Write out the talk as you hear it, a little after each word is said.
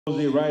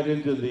right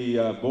into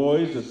the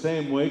boys the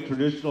same way,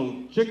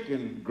 traditional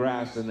chicken,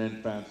 grass, and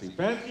then fancy.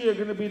 Fancy are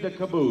going to be the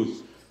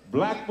caboose.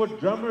 Blackfoot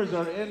drummers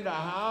are in the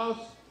house.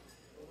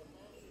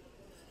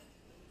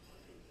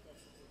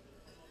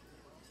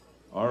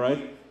 All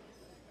right.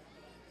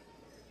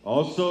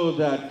 Also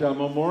that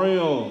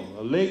memorial,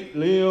 Lake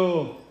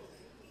Leo,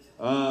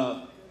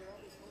 right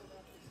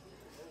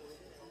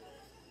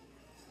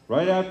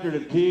after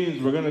the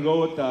teens, we're going to go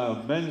with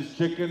the men's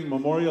chicken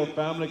memorial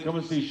family. Come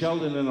and see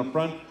Sheldon in the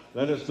front.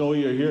 Let us know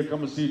you're here.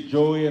 Come and see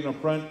Joey in the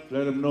front.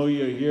 Let him know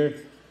you're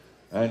here.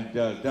 And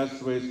that's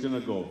the way it's going to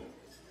go.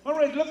 All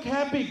right, look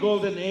happy,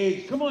 Golden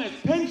Age. Come on, it's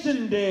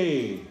pension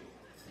day.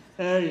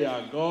 There you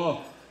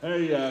go. There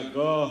you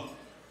go.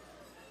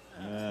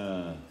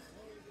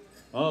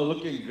 Oh,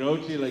 looking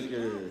grouchy like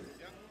your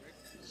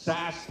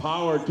SAS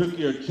Power took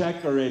your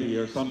check already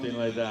or something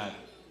like that.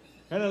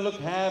 Kind of look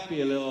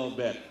happy a little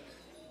bit.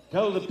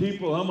 Tell the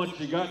people how much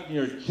you got in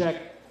your check.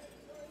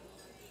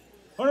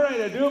 All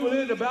right, I do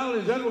believe the battle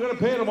is done. We're going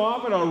to pay them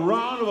off in a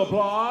round of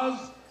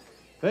applause.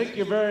 Thank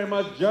you very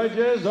much,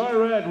 judges. All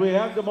right, we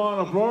have them on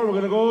the floor. We're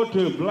going to go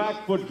to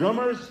Blackfoot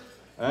drummers,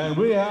 and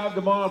we have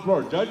them on the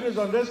floor. Judges,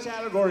 on this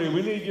category,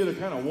 we need you to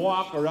kind of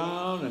walk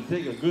around and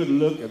take a good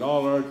look at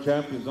all our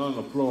champions on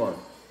the floor.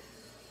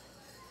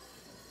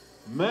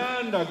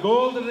 Man, the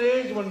Golden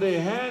Age, when they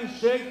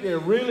handshake, they're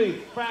really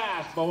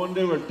fast, but when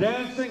they were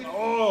dancing,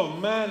 oh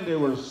man, they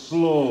were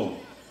slow.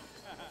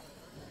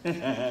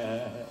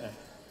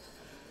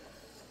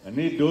 I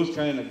need those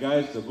kind of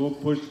guys to go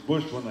push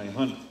bush when I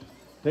hunt.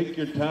 Take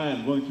your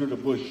time going through the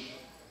bush.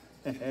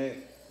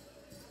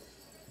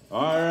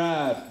 All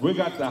right, we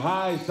got the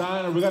high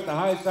sign. We got the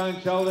high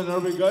sign, Sheldon. Are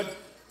we good?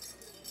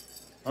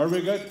 Are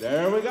we good?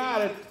 There we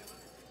got it.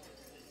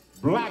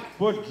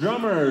 Blackfoot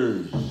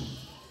drummers.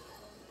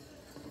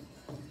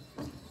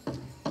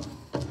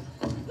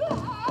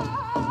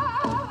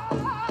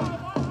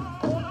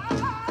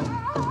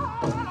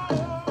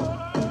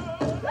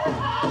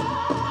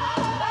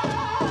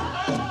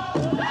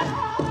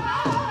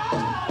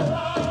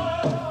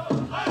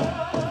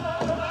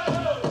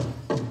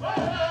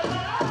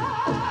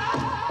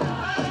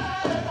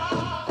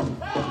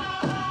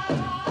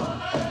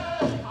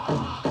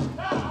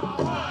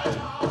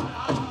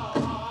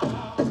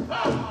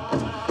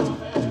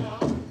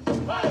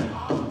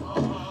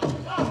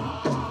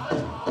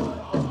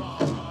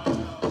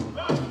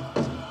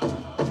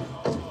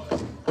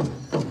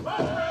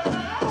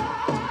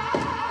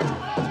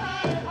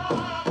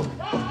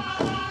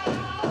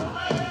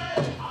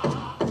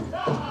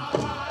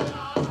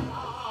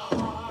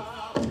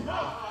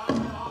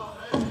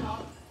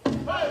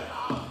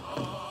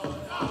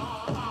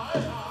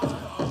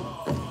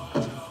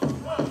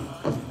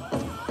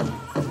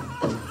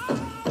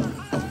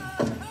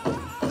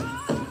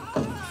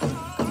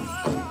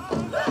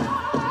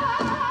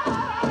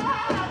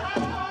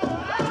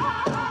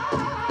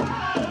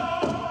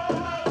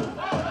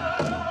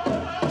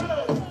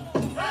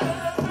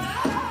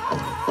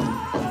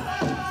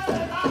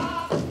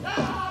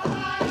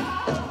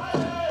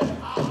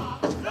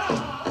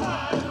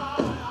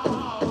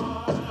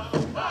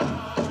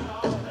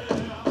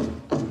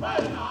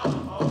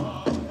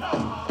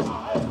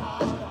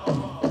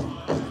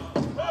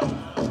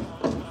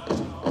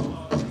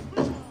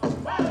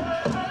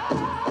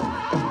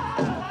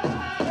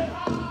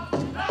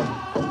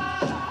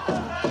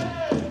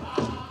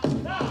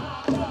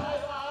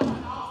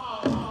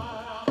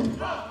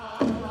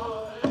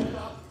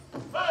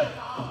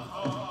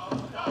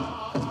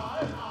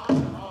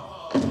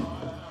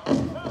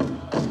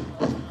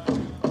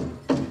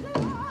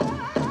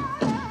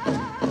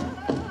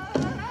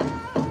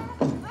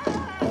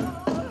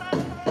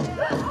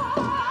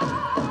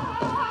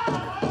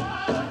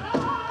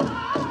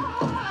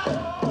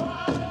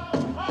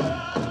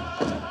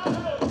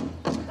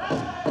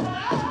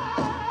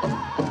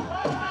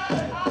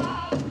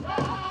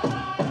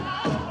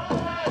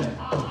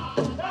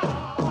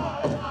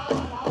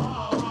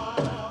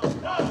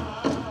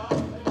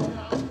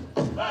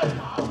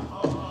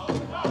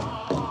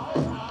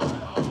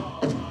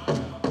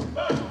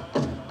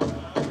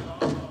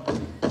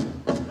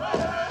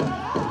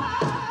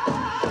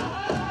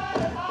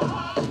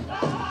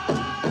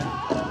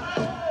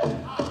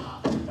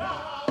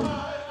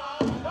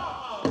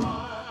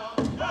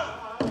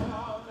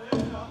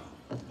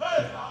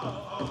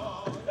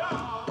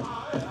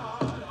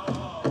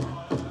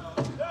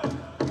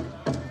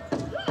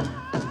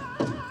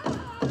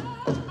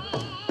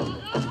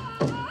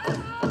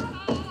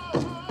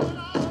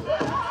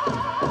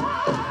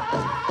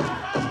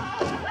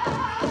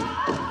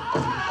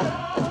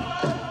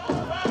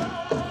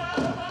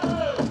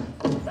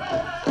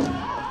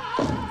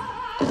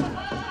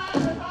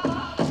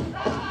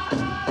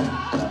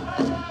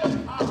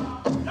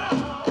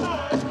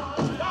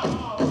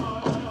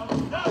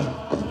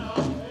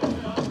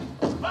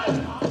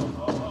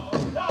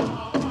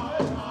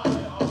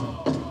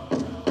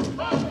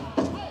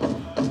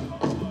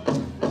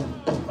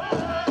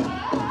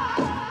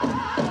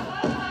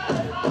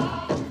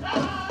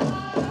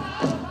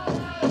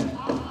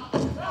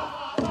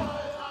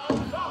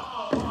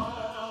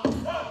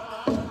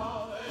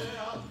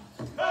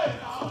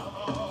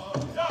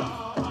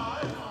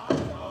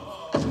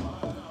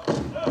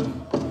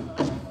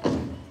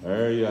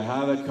 There you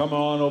have it. Come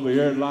on over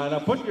here and line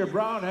up. Put your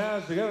brown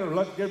hands together.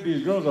 Let's give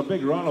these girls a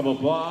big round of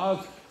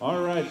applause.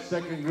 All right,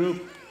 second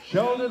group.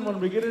 Sheldon, when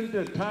we get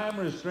into time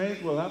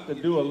restraints, we'll have to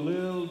do a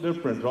little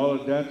different. All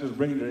the dancers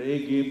bring their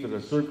A game to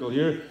the circle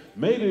here.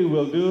 Maybe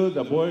we'll do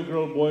the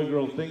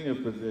boy-girl thing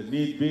if it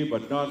need be,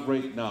 but not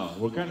right now.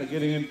 We're kind of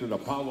getting into the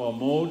powwow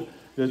mode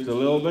just a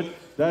little bit.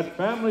 That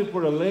family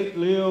for the late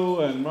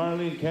Leo and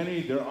Marlene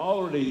Kenny, they're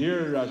already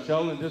here,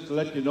 Sheldon, just to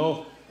let you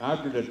know,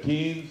 after the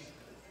teens.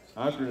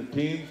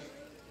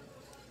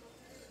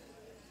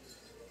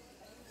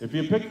 If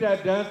you pick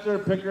that dancer,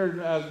 pick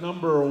her as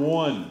number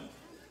 1.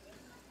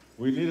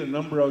 We need a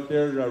number out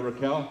there,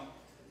 Raquel.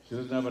 She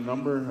doesn't have a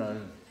number.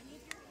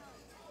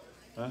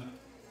 Huh?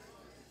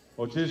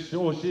 Oh, she's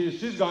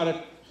got it.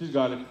 She's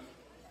got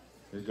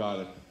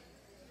it.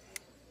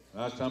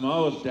 Last time I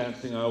was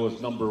dancing, I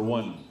was number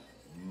 1.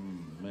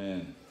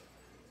 Man.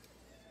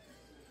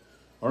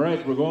 All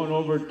right, we're going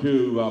over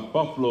to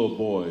Buffalo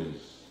Boys.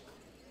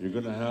 You're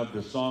going to have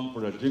the song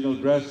for the jingle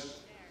dress.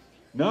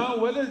 Now,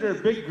 whether they're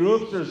big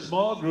groups or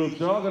small groups,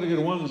 they're all going to get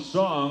one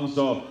song,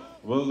 so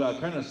we'll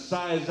kind of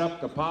size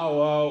up the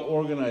powwow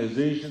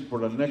organization for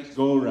the next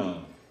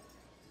go-round.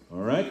 All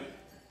right?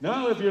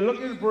 Now, if you're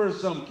looking for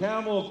some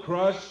Camel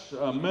Crush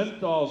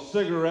menthol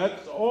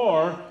cigarettes,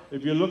 or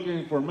if you're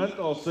looking for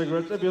menthol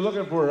cigarettes, if you're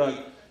looking for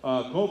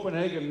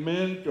Copenhagen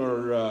Mint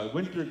or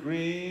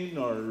Wintergreen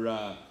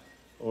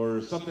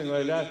or something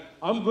like that,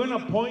 I'm going to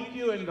point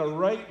you in the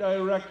right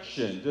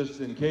direction, just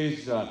in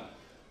case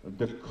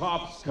the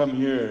cops come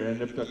here.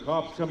 And if the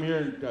cops come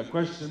here and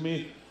question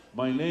me,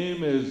 my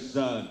name is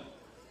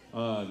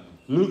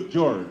Luke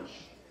George.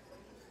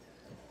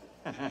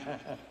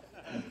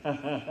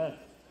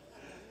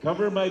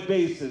 Cover my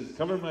bases.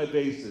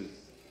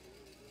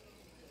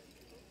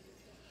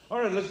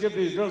 All right, let's give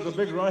these girls a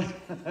big round.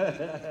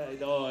 I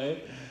know, eh?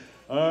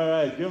 All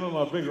right, give them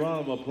a big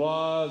round of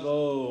applause.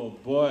 Oh,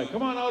 boy.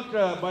 Come on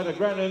out by the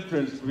grand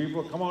entrance,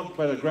 people. Come out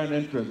by the grand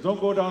entrance.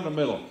 Don't go down the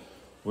middle.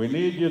 We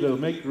need you to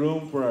make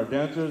room for our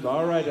dancers.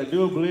 All right, I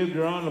do believe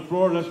you're on the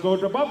floor. Let's go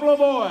to Buffalo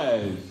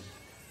Boys.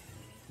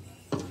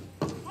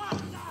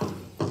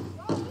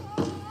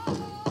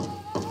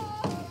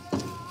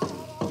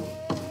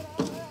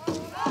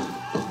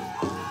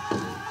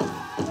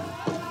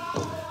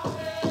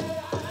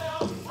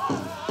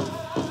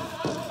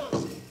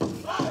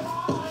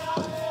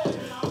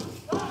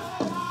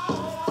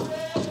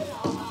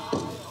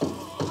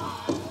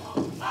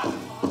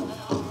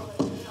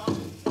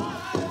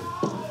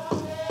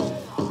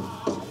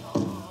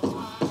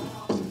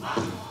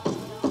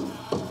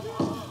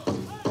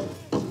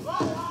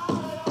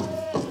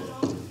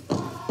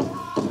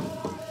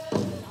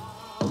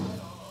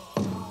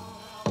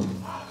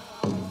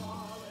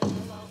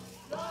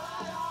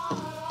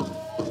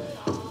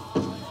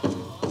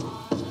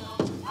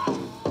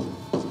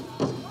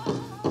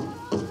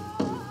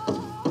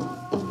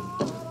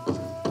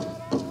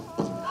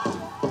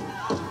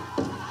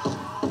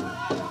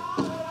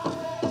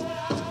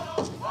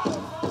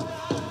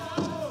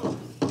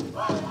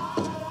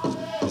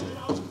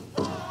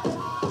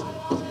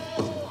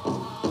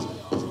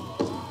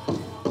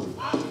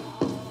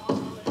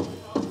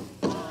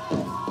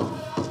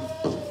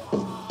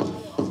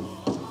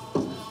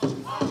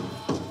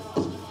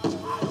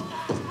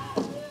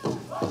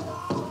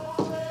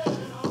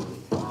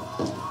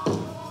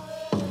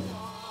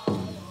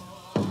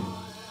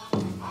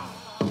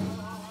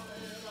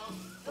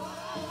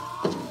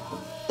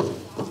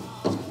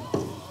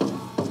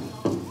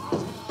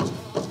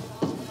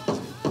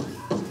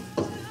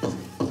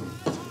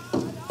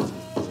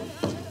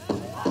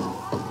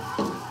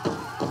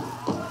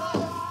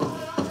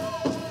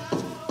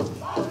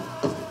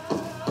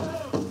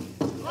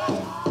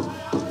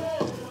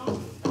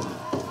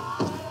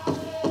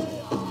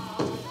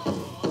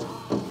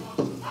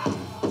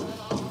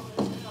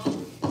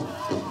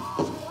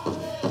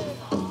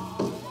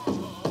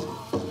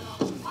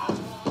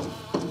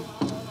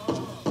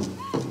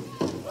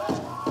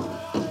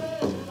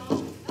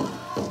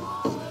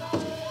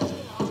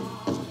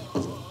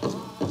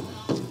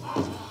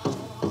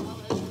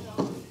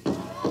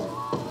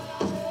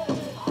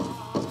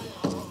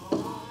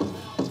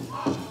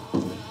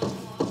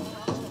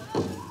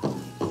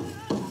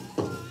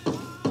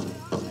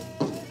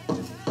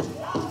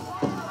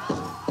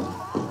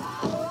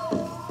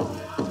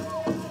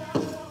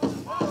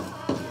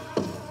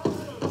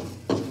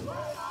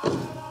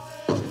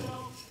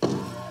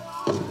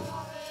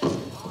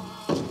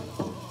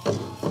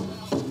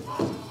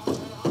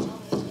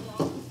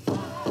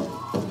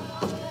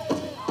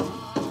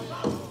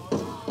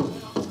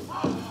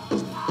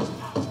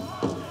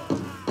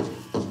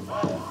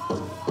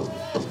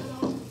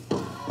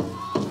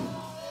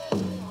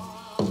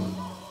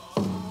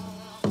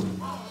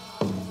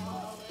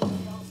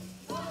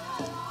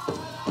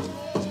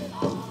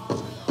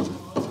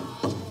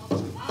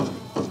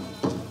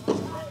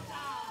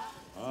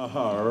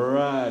 All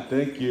right,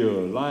 thank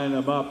you. Line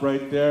them up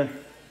right there.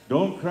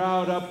 Don't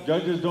crowd up.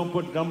 Judges, don't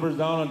put numbers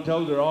down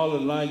until they're all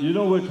in line. You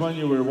know which one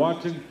you were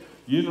watching.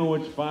 You know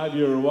which 5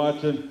 you were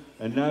watching.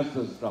 and that's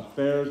the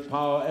fairest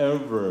powwow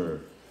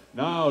ever.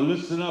 Now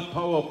listen up,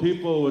 powwow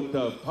people with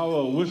the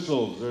powwow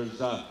whistles.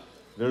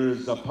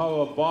 There's a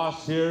powwow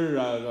boss here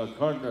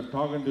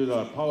talking to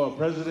the powwow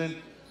president,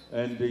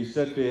 and they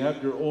said they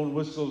have their own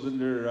whistles in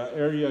their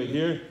area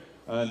here,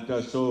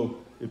 and so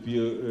if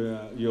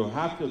you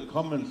have to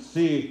come and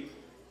see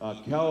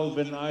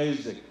Calvin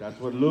Isaac. That's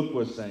what Luke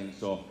was saying.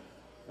 So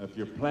if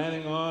you're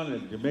planning on,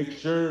 and you make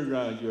sure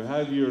you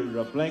have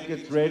your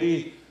blankets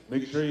ready,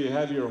 make sure you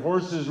have your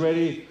horses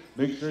ready,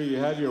 make sure you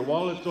have your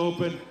wallets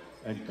open,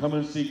 and come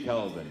and see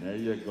Calvin. There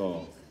you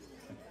go.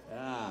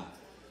 Yeah.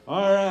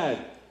 All right.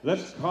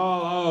 Let's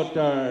call out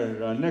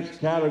our next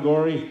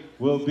category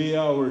will be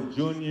our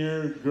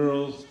Junior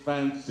Girls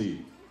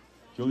Fancy.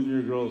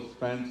 Junior Girls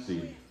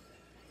Fancy.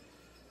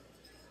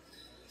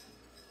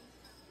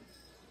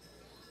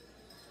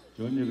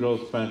 Junior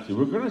Girls Fancy.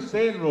 We're going to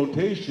stay in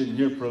rotation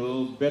here for a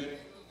little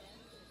bit.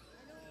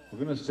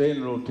 We're going to stay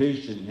in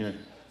rotation here.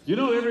 You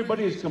know,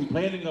 everybody's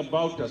complaining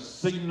about the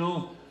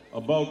signal,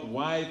 about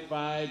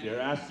Wi-Fi.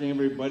 They're asking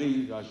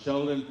everybody,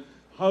 Sheldon,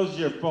 how's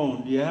your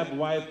phone? Do you have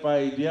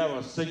Wi-Fi? Do you have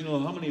a signal?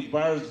 How many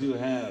bars do you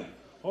have?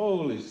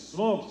 Holy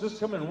smokes, just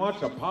come and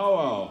watch a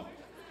powwow.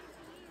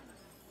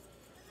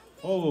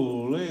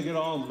 Holy, get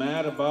all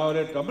mad about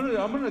it. I'm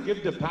gonna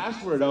give the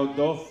password out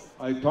though.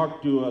 I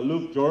talked to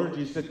Luke George.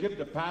 He said, give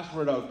the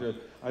password out.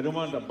 I don't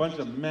want a bunch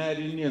of mad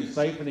Indians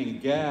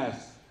siphoning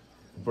gas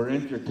for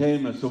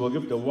entertainment, so we'll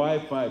give the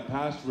Wi-Fi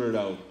password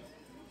out.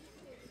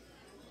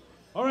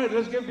 All right,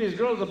 let's give these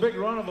girls a big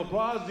round of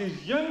applause.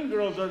 These young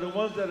girls are the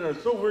ones that are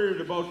so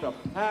worried about the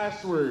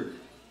password.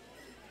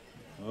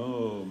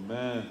 Oh,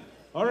 man.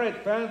 All right,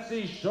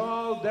 fancy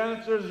shawl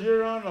dancers,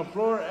 you're on the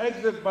floor.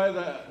 Exit by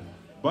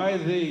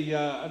the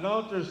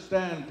announcer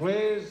stand,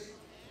 please.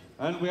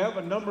 And we have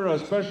a number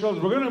of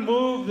specials. We're going to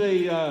move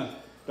the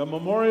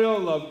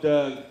memorial of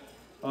the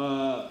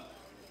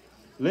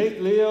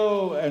late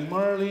Leo and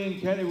Marlene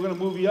Kenny. We're going to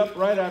move you up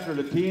right after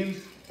the teens.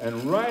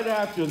 And right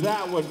after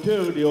that one,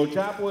 too, the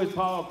Ochapowace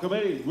Powwow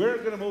Committee, we're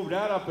going to move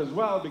that up as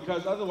well,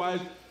 because otherwise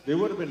they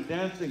would have been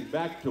dancing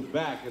back to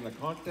back in the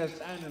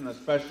contest and in a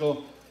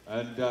special.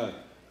 And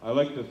I'd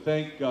like to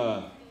thank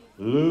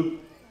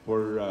Luke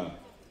for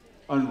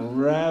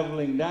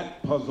unraveling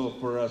that puzzle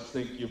for us.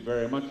 Thank you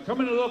very much.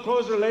 Come in a little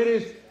closer,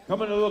 ladies.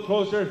 Come in a little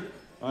closer.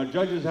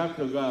 Judges have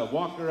to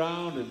walk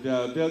around, and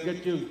they'll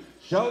get you.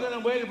 Sheldon,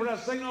 I'm waiting for that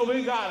signal.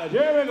 We got it.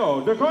 Here we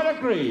go. Dakota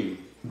Cree.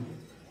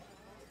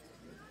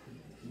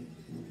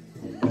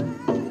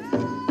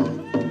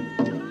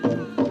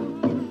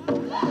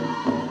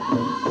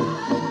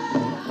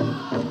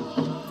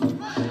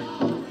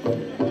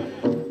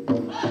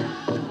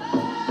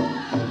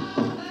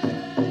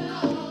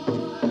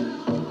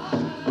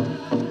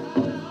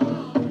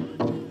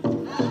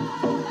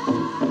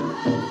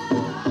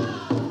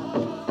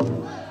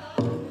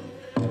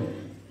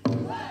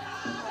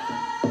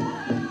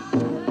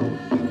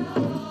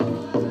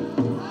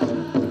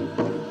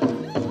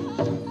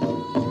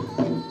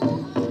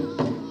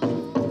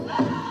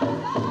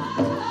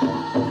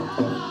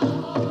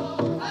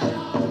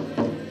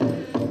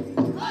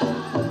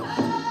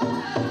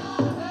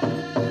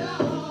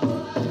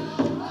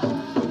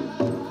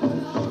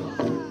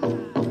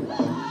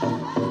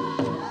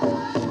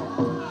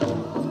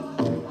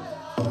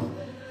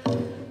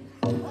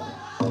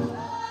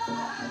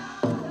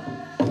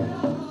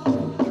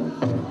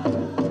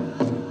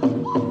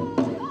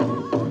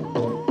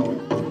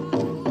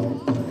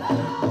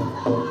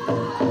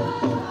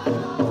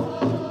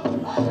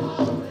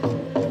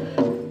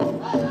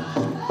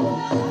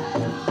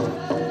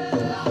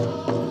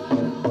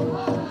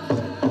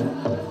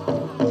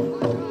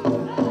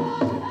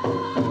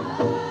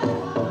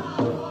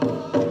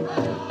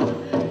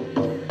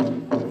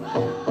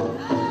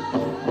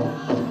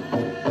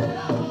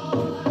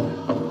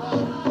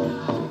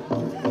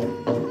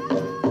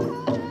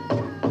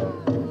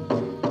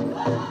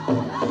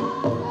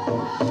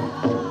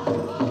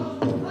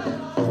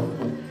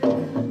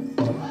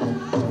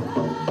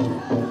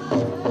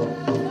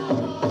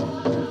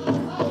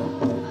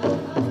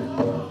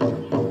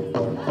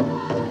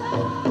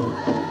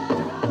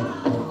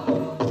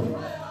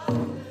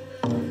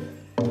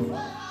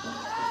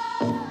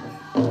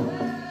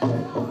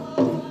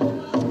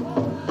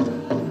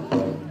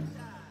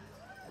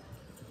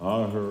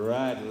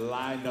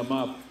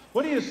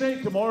 What do you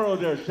say tomorrow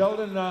there,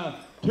 Sheldon?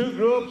 2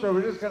 groups, or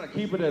we're just going to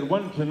keep it at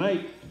 1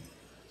 tonight?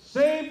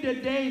 Save the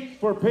dates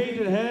for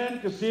Painted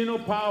Hand Casino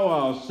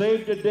Powwow.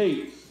 Save the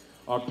dates.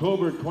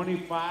 October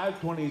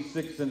 25,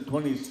 26, and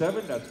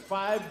 27. That's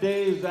 5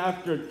 days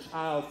after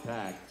child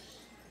tax.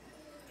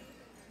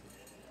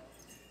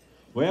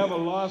 We have a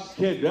lost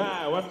kid.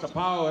 What's a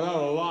powwow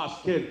without a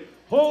lost kid?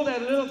 Hold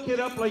that little kid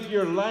up like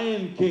you're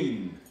Lion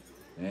King.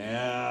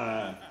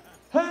 Yeah.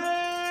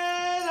 Hey!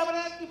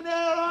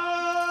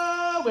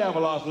 We have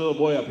a lost little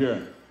boy up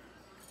here.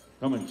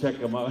 Come and check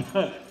him out.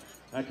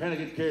 I kind of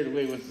get carried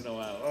away once in a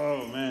while.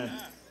 Oh, man.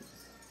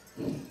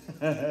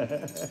 All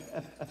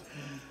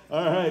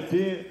right,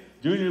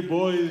 Junior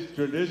boys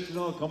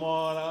traditional. Come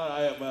on out.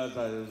 I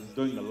was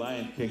doing the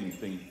Lion King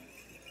thing.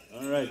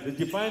 All right, did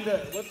you find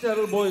that? What's that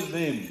little boy's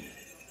name?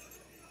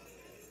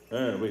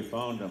 There, we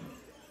found him.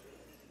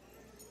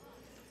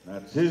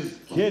 That's his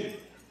kid.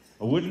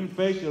 A wooden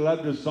face. You'll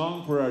have the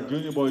song for our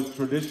junior boys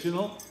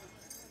traditional.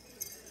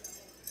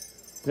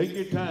 Take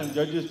your time,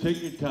 judges.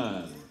 Take your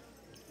time.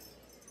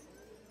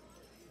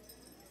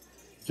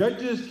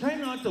 Judges, try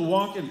not to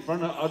walk in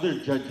front of other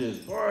judges.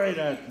 Boy,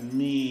 that's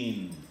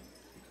mean.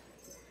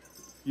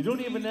 You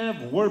don't even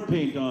have war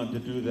paint on to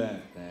do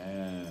that.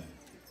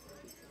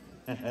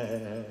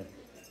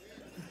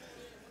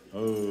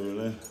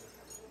 Oh,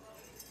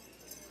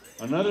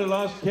 another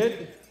lost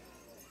kid?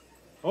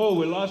 Oh,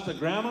 we lost a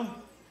grandma?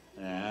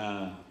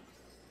 Yeah.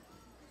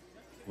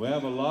 We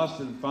have a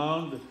lost and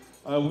found.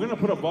 We're going to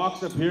put a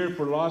box up here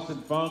for lost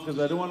and found because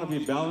I don't want to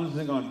be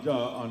balancing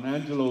on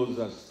Angelo's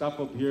stuff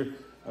up here.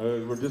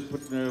 We're just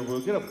putting there. We'll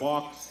get a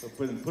box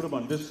and put them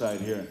on this side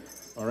here.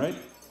 All right?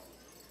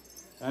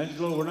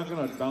 Angelo, we're not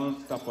going to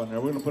balance stuff on there.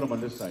 We're going to put them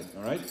on this side.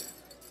 All right?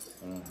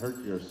 Hurt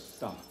your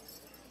stuff.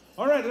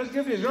 All right, let's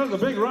give these girls a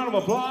big round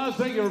of applause.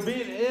 Thank you for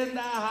being in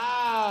the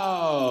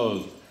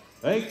house.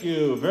 Thank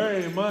you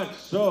very much.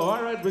 So,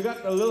 all right, we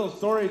got the little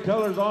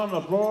storytellers on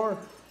the floor.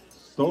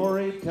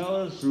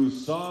 Storytellers through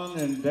song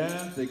and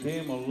dance. They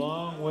came a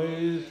long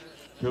ways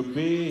to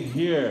be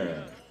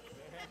here.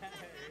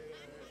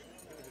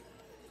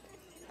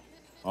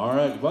 All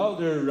right, well,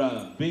 they're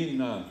being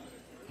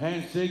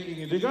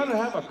handshaking. They got to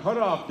have a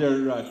cutoff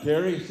there,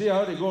 Terry. See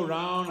how they go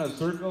around a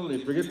circle? They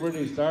forget where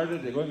they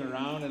started. They're going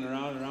around and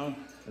around and around.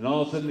 And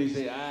all of a sudden they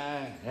say,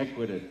 heck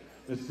with it.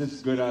 Let's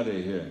just get out of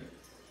here.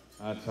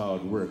 That's how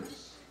it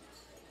works.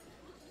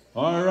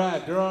 All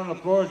right, they're on the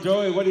floor.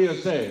 Joey, what do you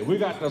say? We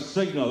got the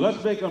signal.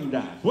 Let's make them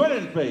dance.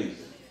 Wedding face.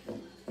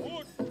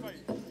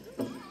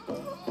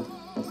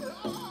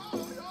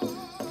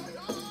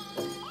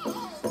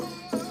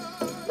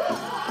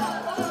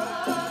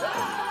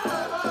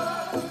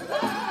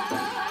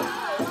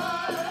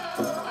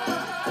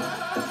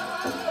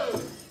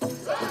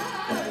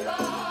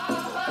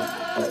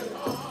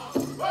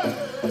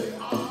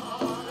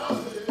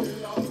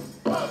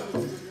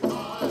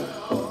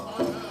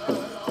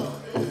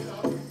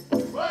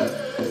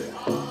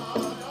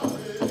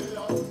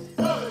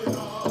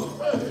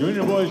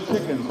 Junior boys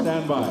chicken,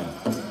 stand by.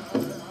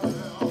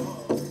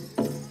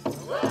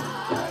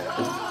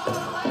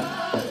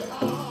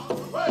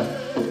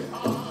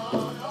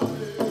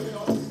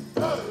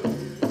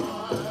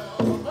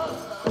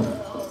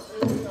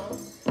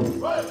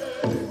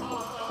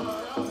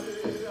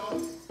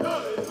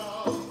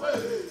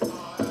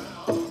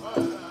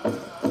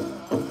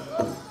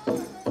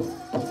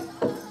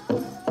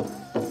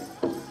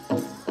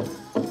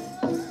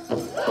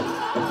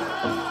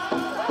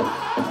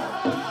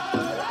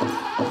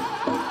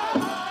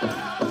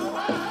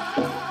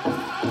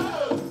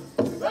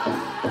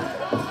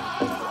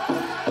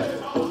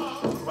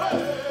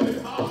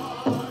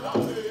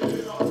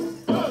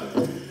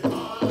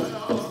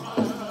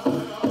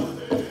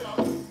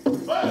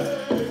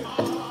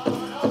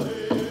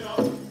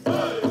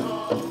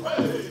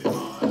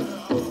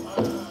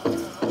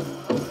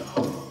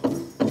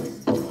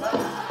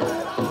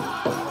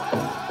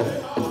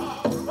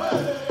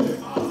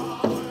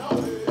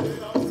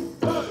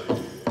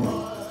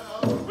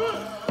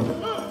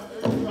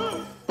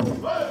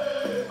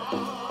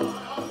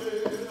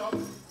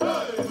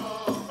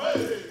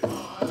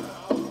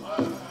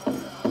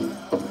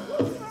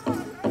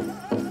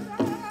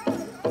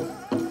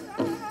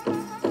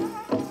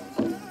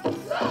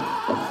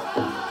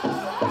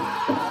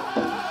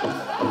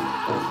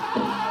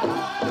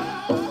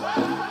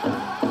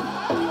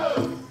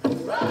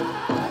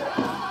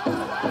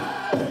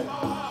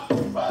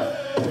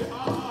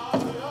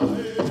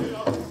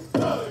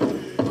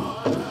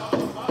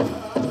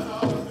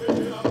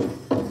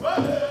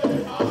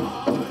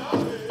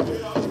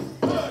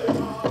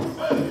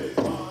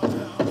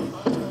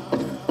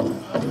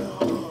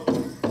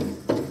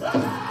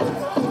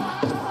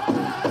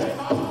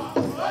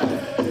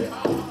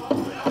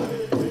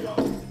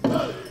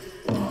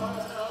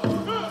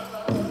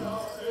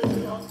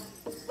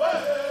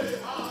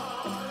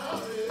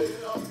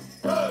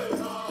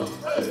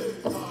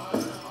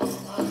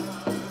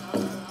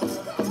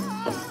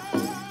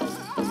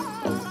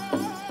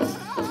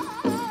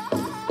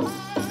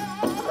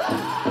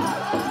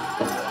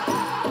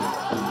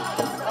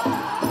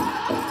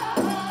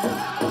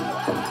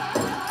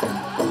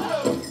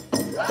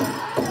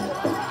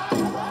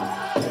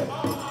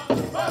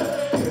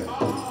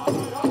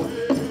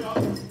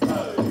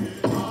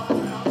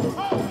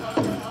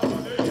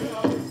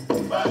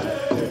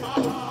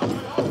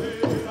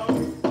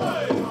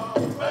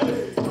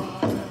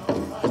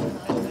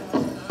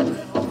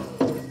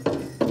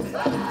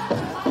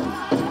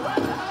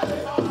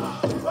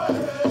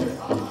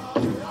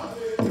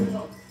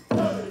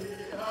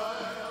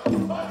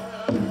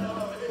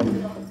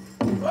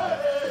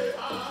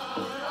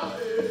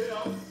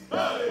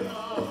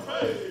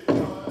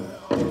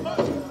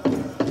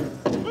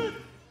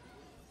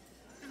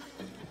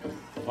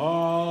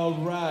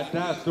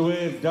 That's the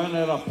way it's done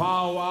at a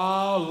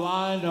powwow.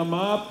 Line them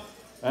up.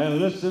 And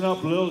listen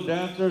up, little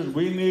dancers.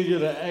 We need you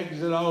to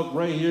exit out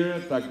right here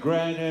at the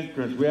grand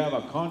entrance. We have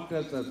a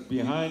contest that's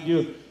behind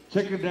you.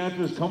 Chicken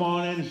dancers, come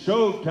on in.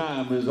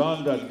 Showtime is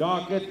on the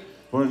docket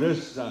for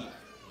this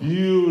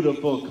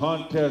beautiful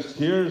contest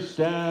here.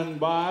 Stand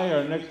by.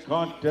 Our next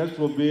contest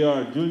will be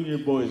our junior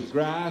boys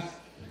grass.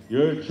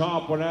 You're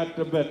chomping at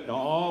the bit. Now,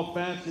 all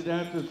fancy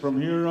dancers from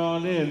here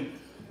on in,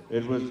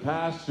 it was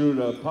passed through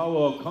the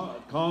powwow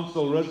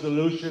council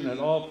resolution that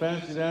all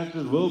fancy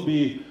dancers will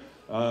be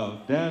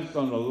danced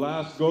on the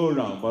last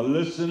go-round. But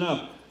listen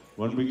up,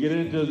 when we get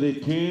into the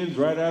teens,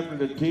 right after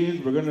the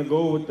teens, we're gonna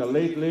go with the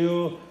late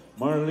Leo,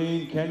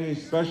 Marlene, Kenny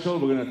special.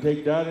 We're gonna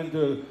take that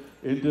into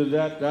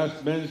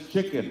that's men's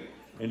chicken.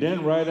 And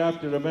then right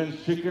after the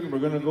men's chicken, we're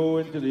gonna go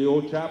into the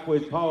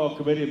Ochapowace Powwow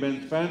Committee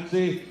men's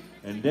fancy,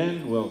 and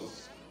then we'll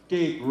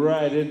skate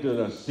right into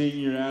the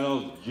senior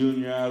adults,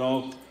 junior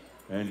adults,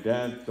 and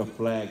dance the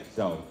flag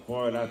south.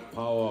 Boy, that's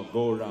powwow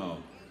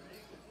go-round.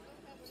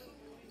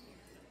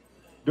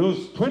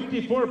 Those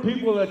 24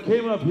 people that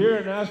came up here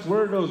and asked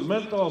where those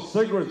menthol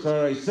cigarettes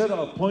are, I said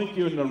I'll point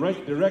you in the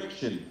right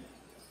direction.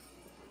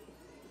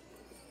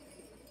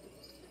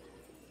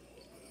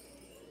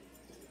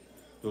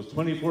 Those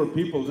 24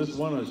 people just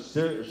want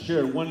to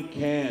share one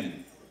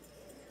can.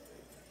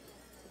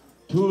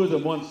 2 of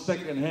them want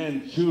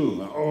second-hand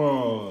chew.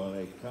 Oh,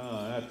 they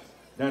can't.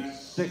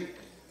 That's sick.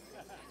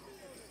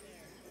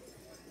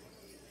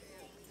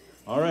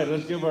 All right,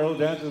 let's give our little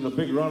dancers a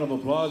big round of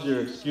applause. You're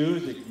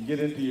excused. You can get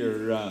into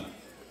your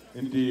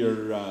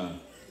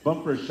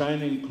bumper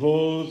shining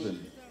clothes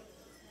and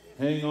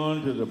hang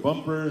on to the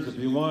bumpers if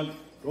you want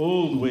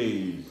old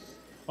ways.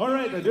 All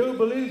right, I do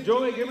believe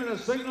Joey giving a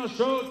signal.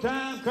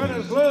 Showtime, cut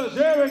us loose.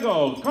 Here we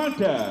go,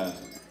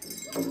 contest.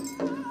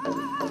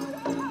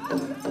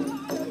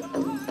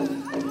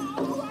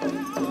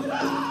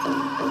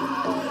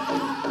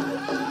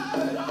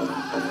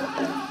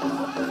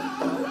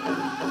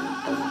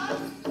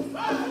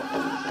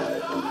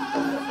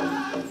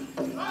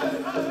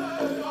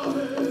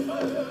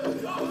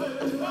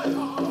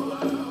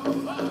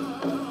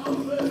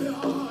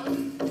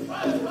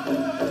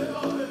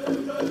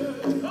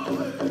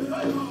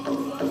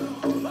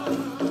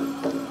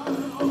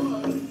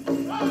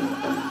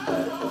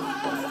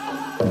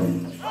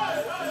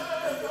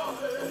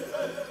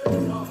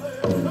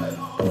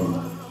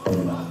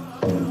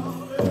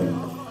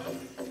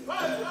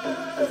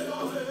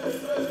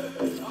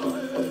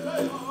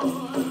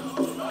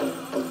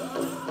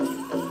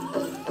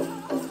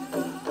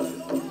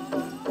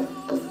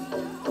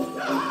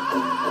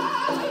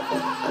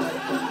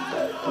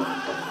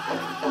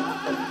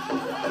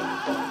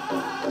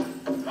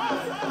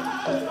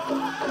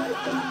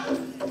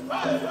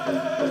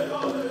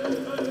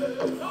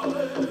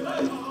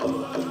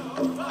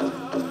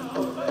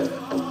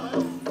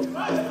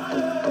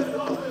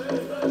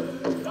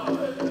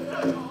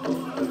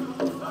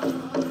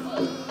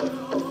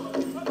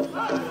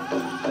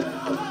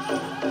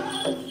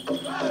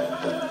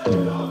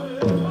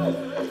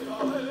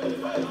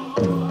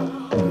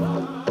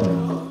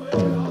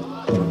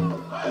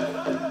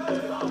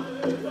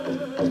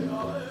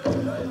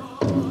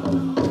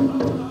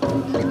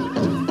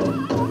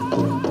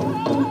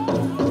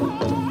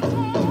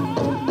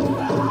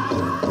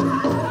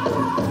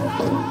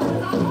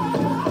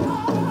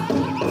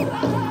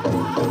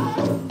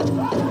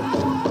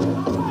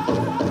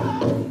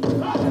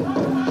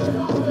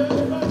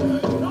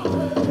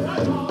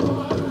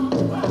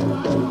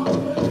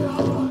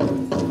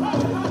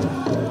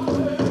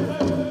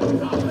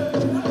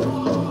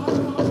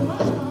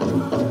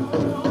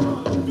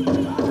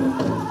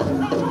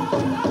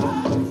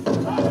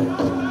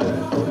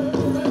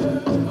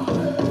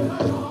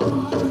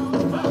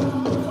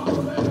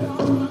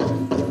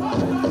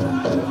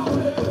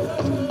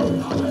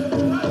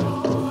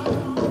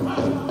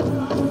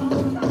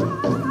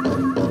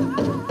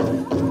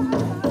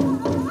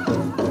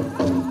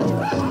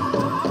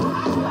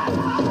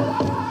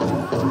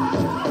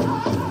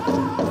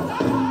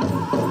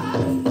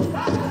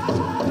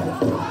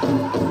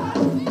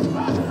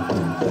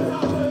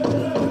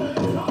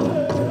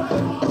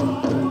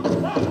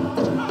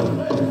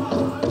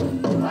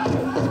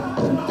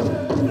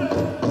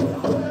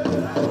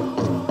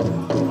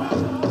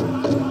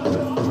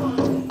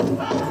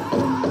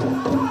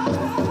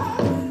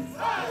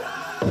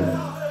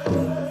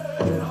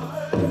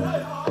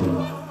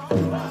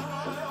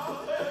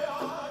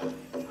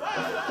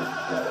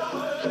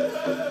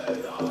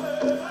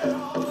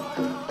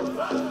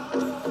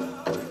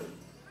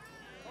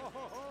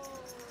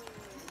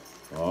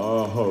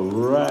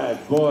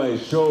 Boys,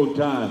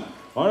 showtime.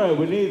 All right,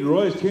 we need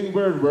Royce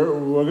Kingbird.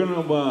 We're going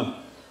to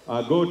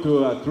go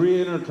to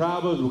 3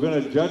 inter-tribals. We're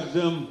going to judge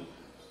them,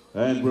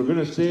 and we're going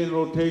to stay in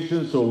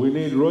rotation. So we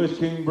need Royce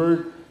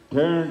Kingbird,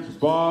 Terrence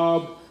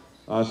Bob,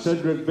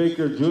 Cedric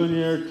Baker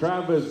Jr.,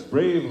 Travis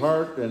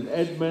Braveheart, and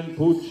Edmund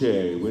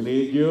Puche. We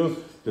need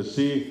you to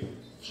see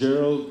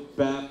Gerald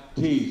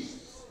Baptiste.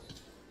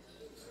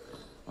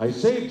 I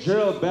say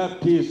Gerald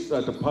Baptiste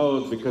at the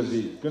Powers because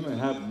he's going to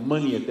have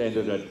money at the end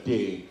of the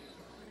day.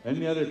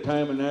 Any other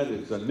time than that,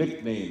 it's a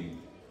nickname.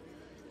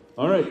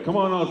 All right, come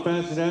on out,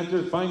 fancy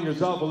dancers. Find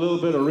yourself a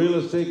little bit of real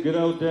estate. Get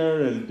out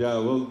there and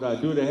we'll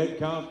do the head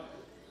count.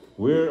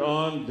 We're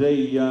on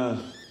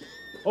the,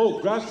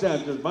 grass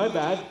dancers. My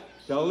bad,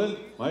 Sheldon.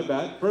 My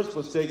bad. First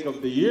mistake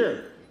of the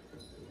year.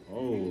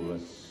 Oh,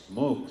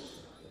 smokes.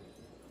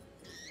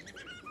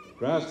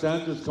 Grass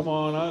dancers, come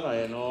on out.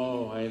 I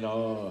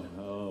know.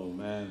 Oh,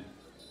 man.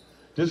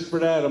 Just for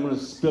that, I'm going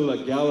to spill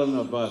a gallon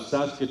of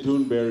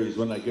Saskatoon berries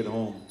when I get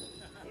home.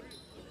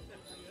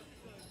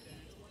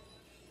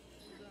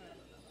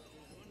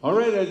 All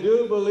right, I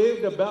do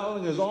believe the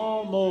battling is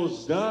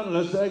almost done.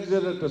 Let's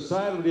exit at the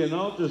side of the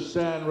announcer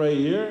stand right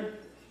here.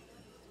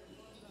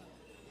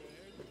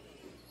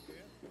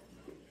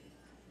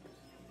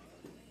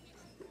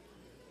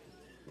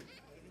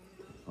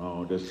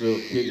 Oh, this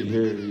little kid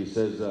here, he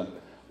says,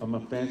 I'm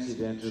a fancy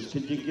dancer.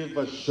 Could you give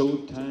us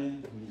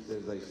showtime? He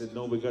says, I said,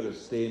 no, we got to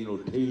stay in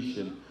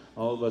rotation.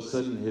 All of a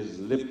sudden, his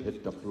lip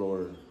hit the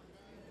floor.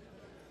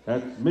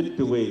 That's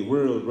midway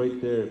world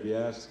right there, if you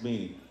ask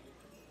me.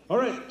 All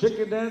right,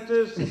 chicken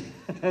dancers.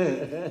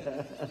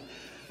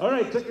 All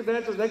right, chicken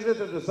dancers, exit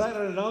to the side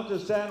of the announcer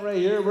stand right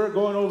here. We're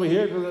going over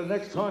here to the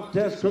next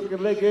contest. Crooked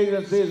Lake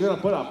Agency is going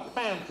to put a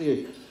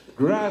fancy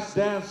grass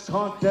dance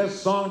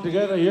contest song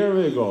together. Here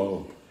we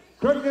go.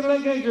 Crooked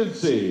Lake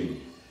Agency.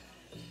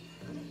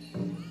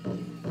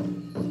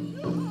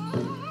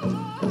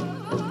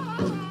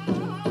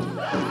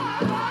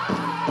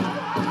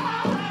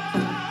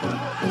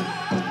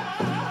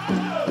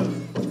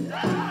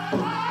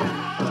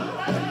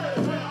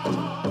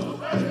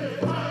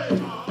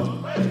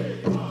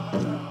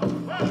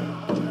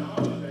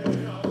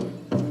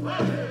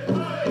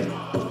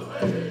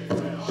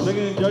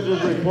 Singing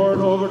judges report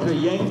over to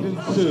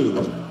Yankton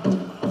Sioux.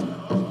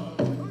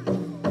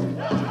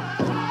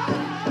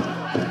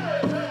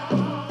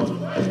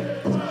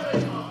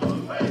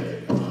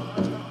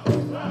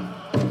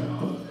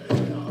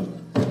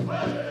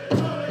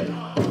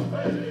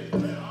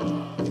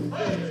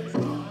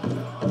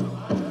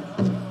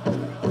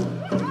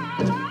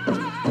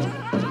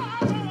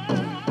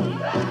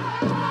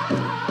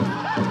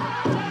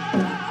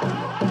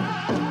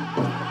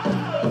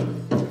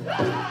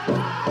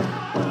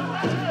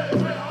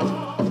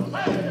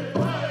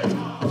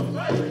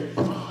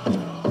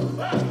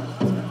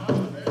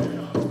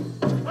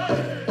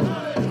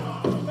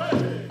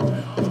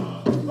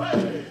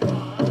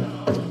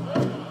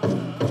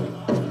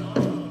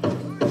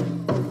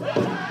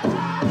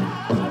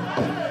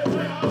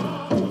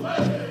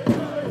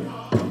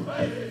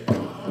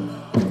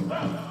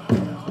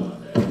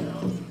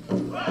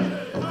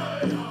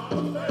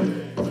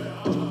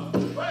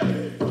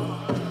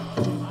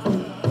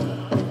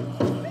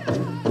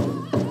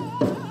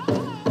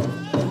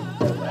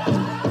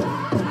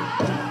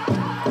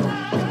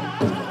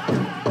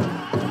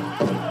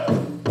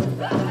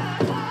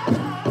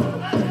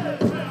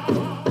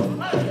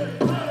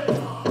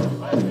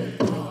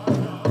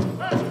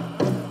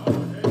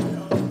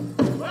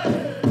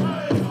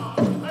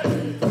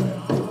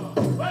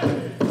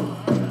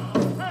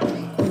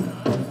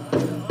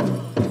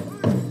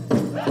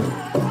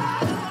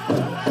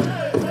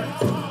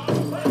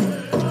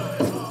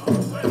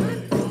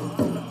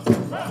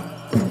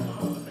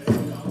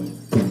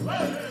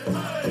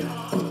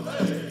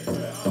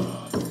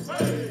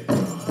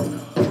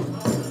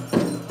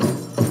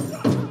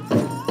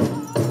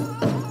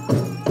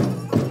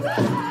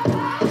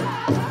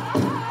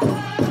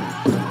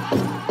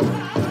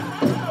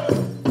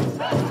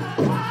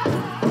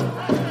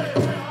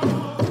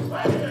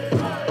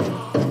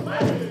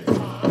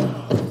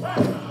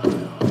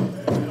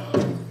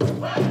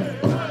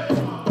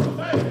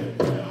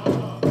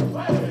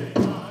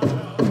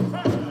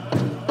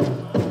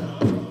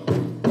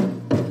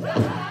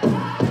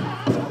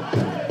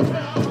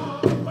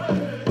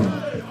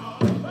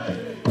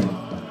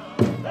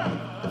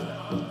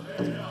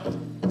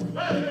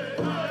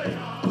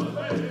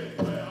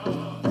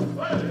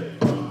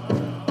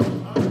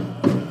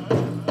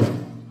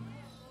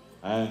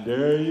 And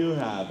there you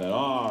have it.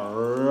 All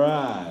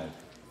right.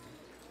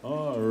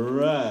 All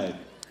right.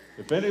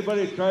 If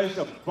anybody tries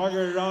to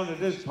bugger around at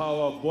this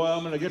powwow, boy,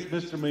 I'm going to get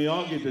Mr.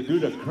 Miyagi to do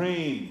the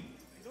crane.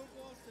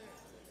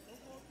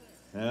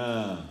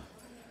 Yeah.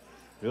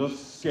 He'll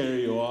scare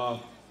you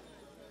off.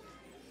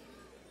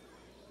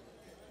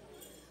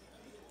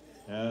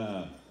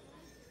 Yeah.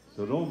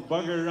 So don't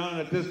bugger around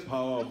at this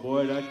powwow,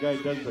 boy. That guy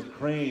does the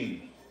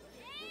crane.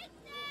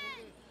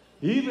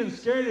 He even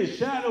scared his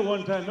shadow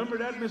one time. Remember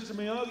that, Mr.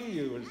 Miyagi?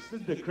 You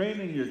stood the crane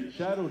and your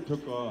shadow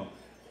took off.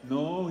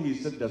 No, he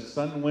said the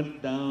sun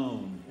went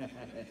down.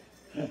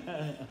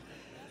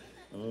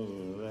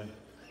 Oh,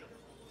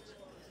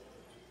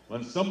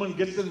 when someone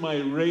gets in my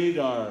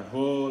radar,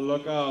 oh,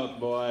 look out,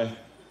 boy.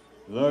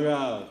 Look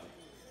out.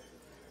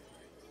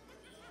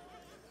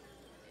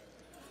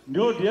 You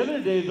know, the other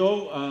day,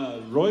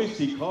 though, Royce,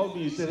 he called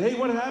me. He said, hey,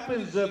 what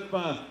happens if,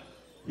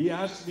 he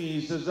asked me,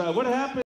 he says, what happens